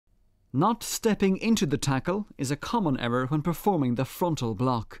Not stepping into the tackle is a common error when performing the frontal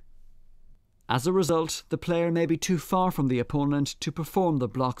block. As a result, the player may be too far from the opponent to perform the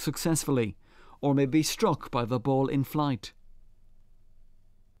block successfully, or may be struck by the ball in flight.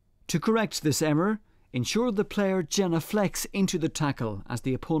 To correct this error, ensure the player genuflects into the tackle as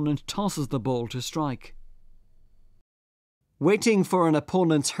the opponent tosses the ball to strike. Waiting for an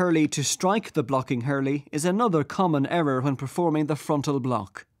opponent's hurley to strike the blocking hurley is another common error when performing the frontal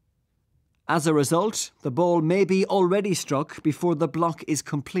block. As a result, the ball may be already struck before the block is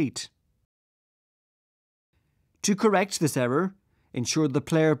complete. To correct this error, ensure the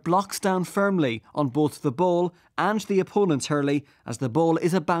player blocks down firmly on both the ball and the opponent's hurley as the ball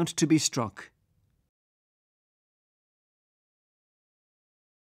is about to be struck.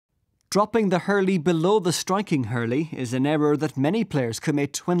 Dropping the hurley below the striking hurley is an error that many players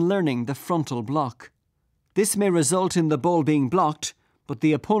commit when learning the frontal block. This may result in the ball being blocked, but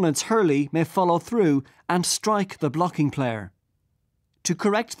the opponent's hurley may follow through and strike the blocking player. To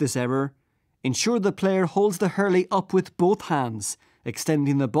correct this error, ensure the player holds the hurley up with both hands,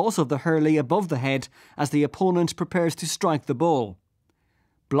 extending the boss of the hurley above the head as the opponent prepares to strike the ball.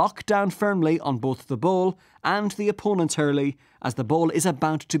 Block down firmly on both the ball and the opponent's hurley as the ball is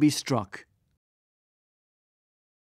about to be struck.